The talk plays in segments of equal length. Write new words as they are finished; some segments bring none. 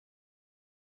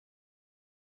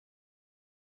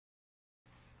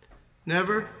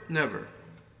Never, never.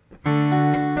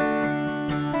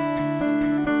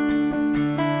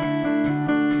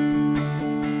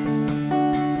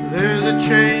 There's a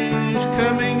change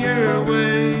coming your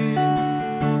way.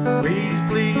 Please,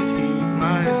 please heed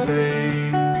my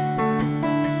say.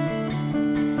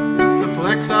 The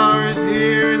flex hour is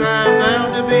here and I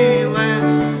vow to be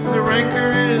less. The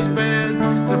rancor is bad,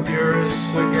 the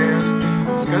purists aghast.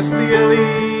 Discuss the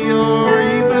LE or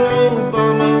even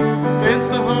Obama. Fence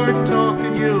the hard talk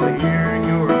and you'll hear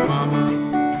your mama.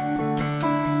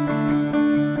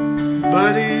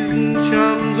 Buddies and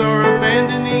chums are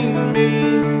abandoning me.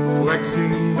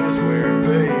 Flexing is where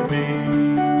they be.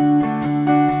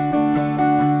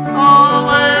 Oh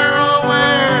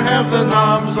where have the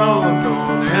knobs all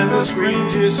gone and the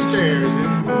screen just stares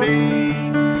at me.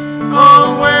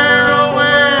 Oh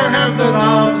where have the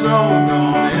knobs all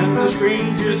gone and the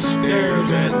screen just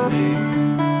stares at me.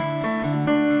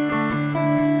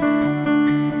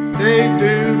 They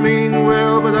do mean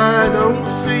well, but I don't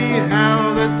see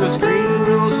how that the screen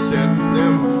will set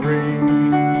them free.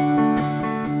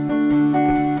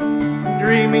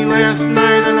 Dreaming last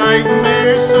night a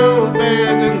nightmare so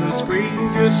bad and the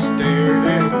screen just stared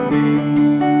at me.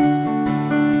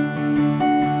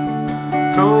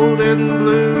 Cold and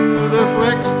blue the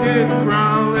flex did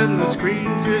growl and the screen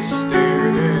just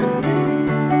stared at me.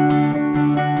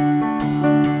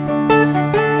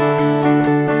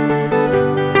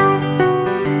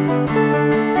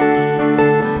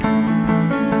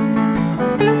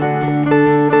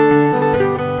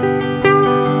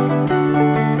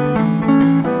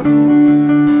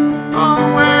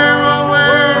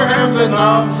 The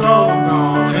knobs all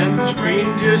gone and the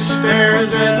screen just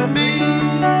stares at me.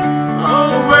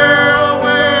 Oh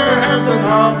where have the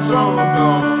knobs all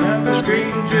gone and the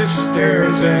screen just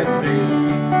stares at me.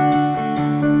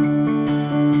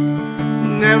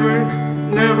 Never,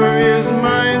 never is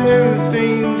my new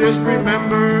theme. Just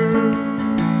remember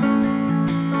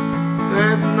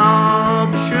that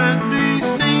knob should be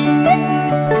seen.